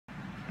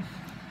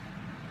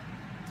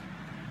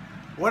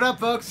What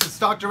up, folks? It's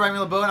Dr. Remy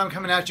LeBeau, and I'm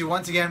coming at you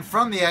once again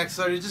from the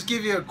X-Zone to just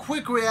give you a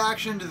quick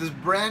reaction to this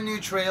brand new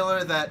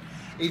trailer that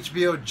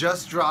HBO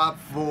just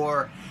dropped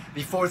for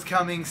the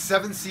forthcoming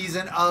 7th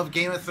season of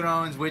Game of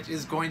Thrones, which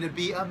is going to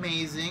be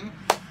amazing.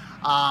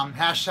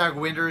 Hashtag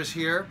winter is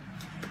here.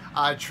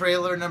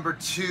 Trailer number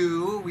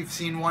 2. We've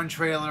seen one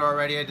trailer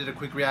already. I did a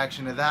quick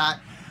reaction to that.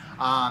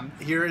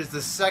 Here is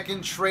the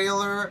second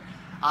trailer.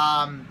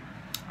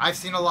 I've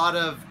seen a lot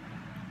of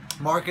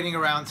marketing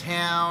around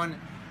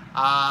town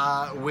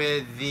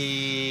with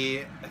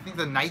I think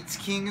the Night's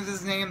King is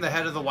his name, the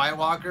head of the White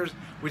Walkers,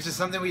 which is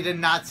something we did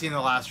not see in the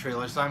last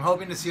trailer. So I'm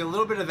hoping to see a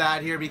little bit of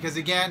that here because,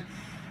 again,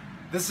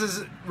 this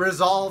is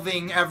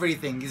resolving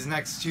everything these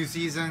next 2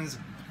 seasons.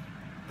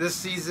 This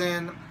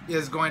season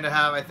is going to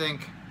have, I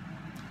think,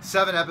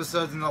 7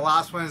 episodes, and the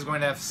last one is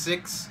going to have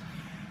 6.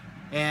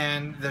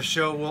 And the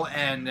show will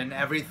end, and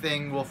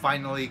everything will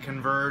finally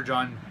converge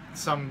on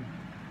some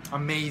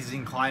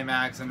amazing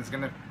climax, and it's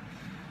going to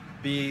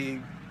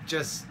be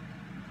just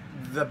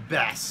the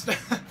best.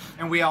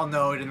 And we all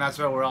know it, and that's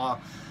why we're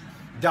all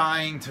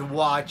dying to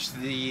watch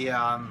the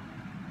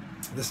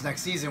this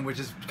next season, which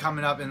is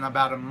coming up in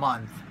about a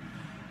month.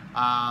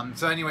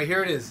 So anyway,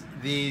 here it is,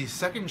 the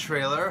second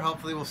trailer.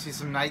 Hopefully we'll see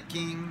some Night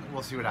King.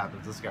 We'll see what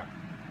happens. Let's go.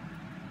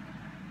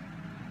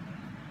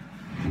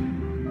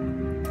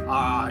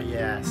 Ah,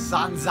 yeah,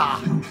 Sansa.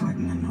 Don't fight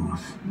in the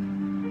north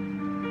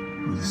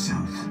or the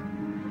south.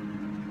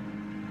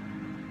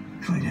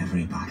 Fight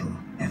every battle,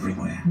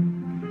 everywhere.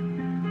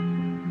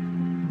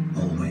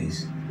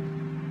 Always.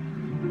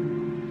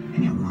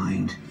 In your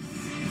mind.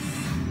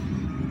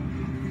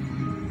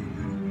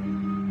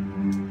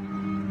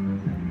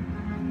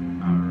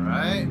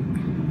 Alright.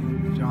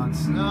 Jon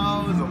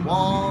Snow, the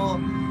Wall,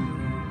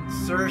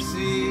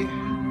 Cersei.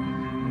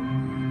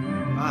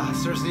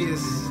 Cersei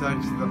is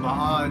such the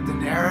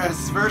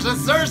Daenerys versus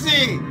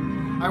Cersei!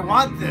 I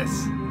want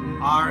this!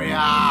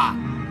 Arya!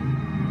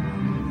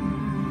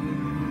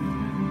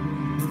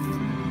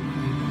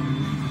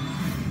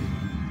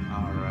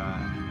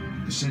 Alright.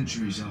 For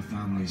centuries our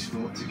families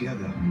fought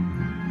together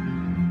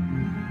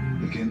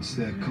against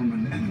their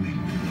common enemy.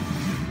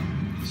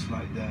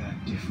 Despite their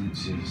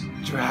differences.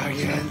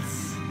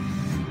 Dragons!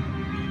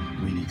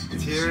 We need to do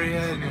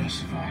Tyrion!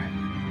 Diversify.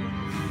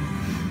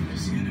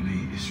 Because the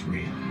enemy is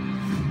real.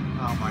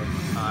 Oh my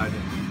god.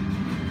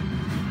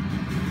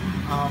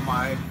 Oh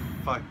my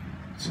fuck.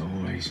 It's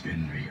always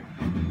been real.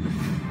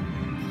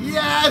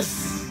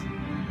 Yes!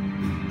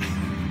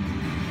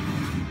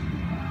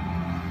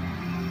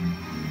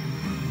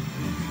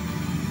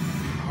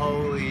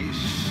 Holy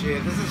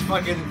shit. This is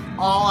fucking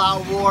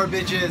all-out war,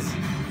 bitches.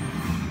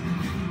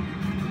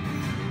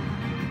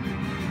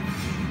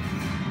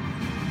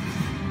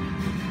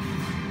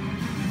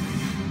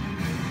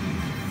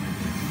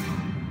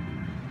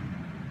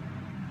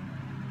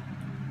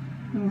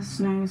 When the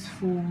snows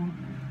fall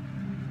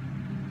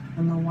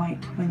and the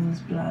white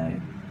winds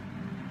blow,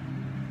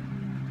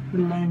 the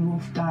lone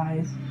wolf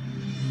dies,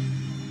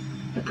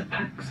 but the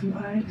pack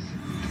survives.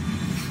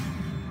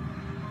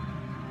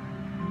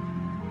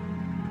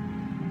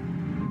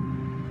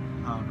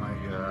 Oh my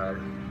god.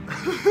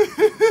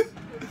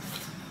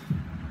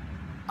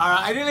 Alright,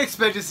 I didn't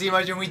expect to see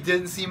much, and we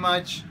didn't see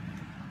much.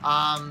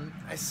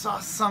 I saw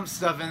some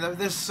stuff in there.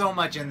 There's so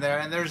much in there,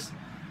 and it's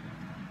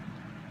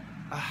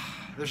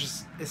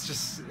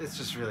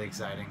just really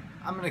exciting.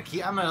 I'm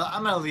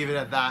gonna leave it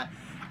at that.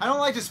 I don't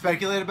like to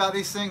speculate about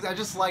these things. I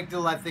just like to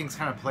let things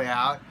kind of play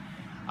out.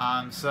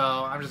 So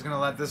I'm just gonna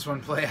let this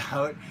one play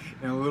out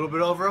in a little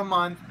bit over a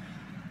month.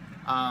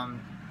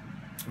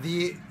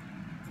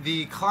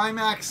 The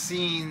climax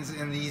scenes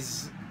in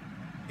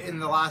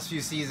the last few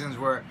seasons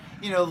where,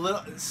 you know,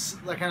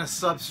 like kind of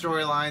sub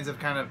storylines have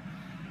kind of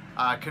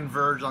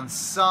converged on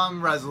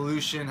some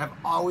resolution have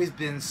always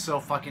been so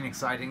fucking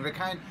exciting. The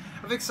kind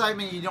of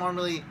excitement you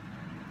normally,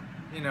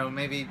 you know,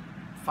 maybe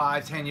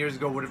 5-10 years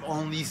ago would have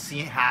only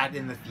had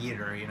in the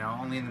theater, you know,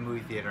 only in the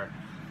movie theater.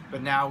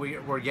 But now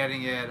we're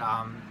getting it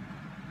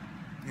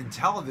in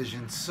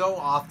television so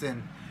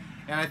often,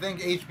 and I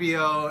think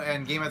HBO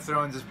and Game of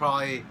Thrones is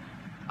probably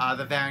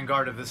the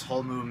vanguard of this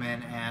whole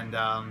movement, and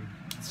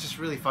it's just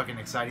really fucking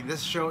exciting.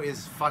 This show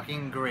is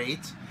fucking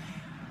great.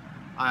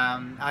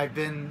 I've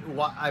been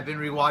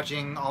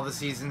rewatching all the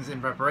seasons in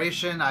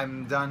preparation.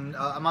 I'm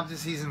up to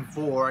season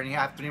 4, and you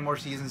have 3 more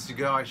seasons to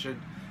go. I should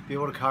be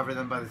able to cover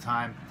them by the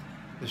time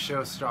the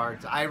show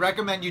starts. I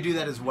recommend you do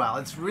that as well.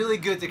 It's really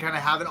good to kind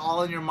of have it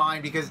all in your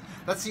mind, because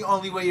that's the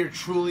only way you're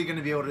truly going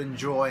to be able to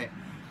enjoy,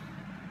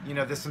 you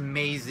know, this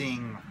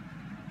amazing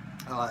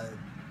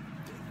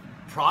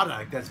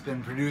product that's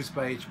been produced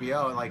by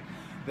HBO. Like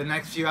the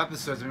next few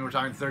episodes, I mean, we're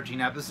talking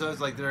 13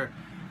 episodes, like they're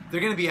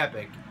going to be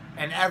epic.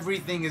 And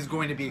everything is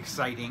going to be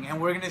exciting,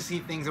 and we're going to see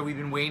things that we've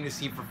been waiting to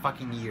see for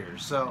fucking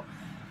years. So,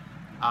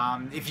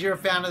 if you're a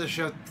fan of the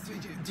show,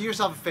 do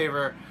yourself a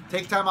favor,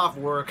 take time off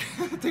work,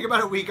 take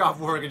about a week off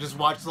work and just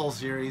watch the whole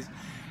series.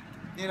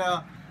 You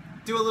know,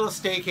 do a little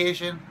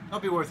staycation. It'll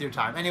be worth your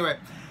time. Anyway,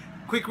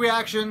 quick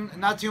reaction,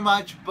 not too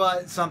much,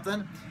 but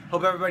something.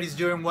 Hope everybody's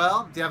doing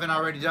well. If you haven't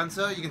already done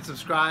so, you can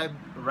subscribe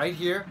right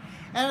here.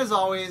 And as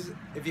always,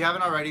 if you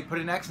haven't already, put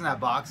an X in that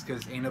box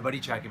because ain't nobody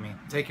checking me.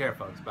 Take care,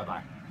 folks.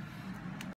 Bye-bye.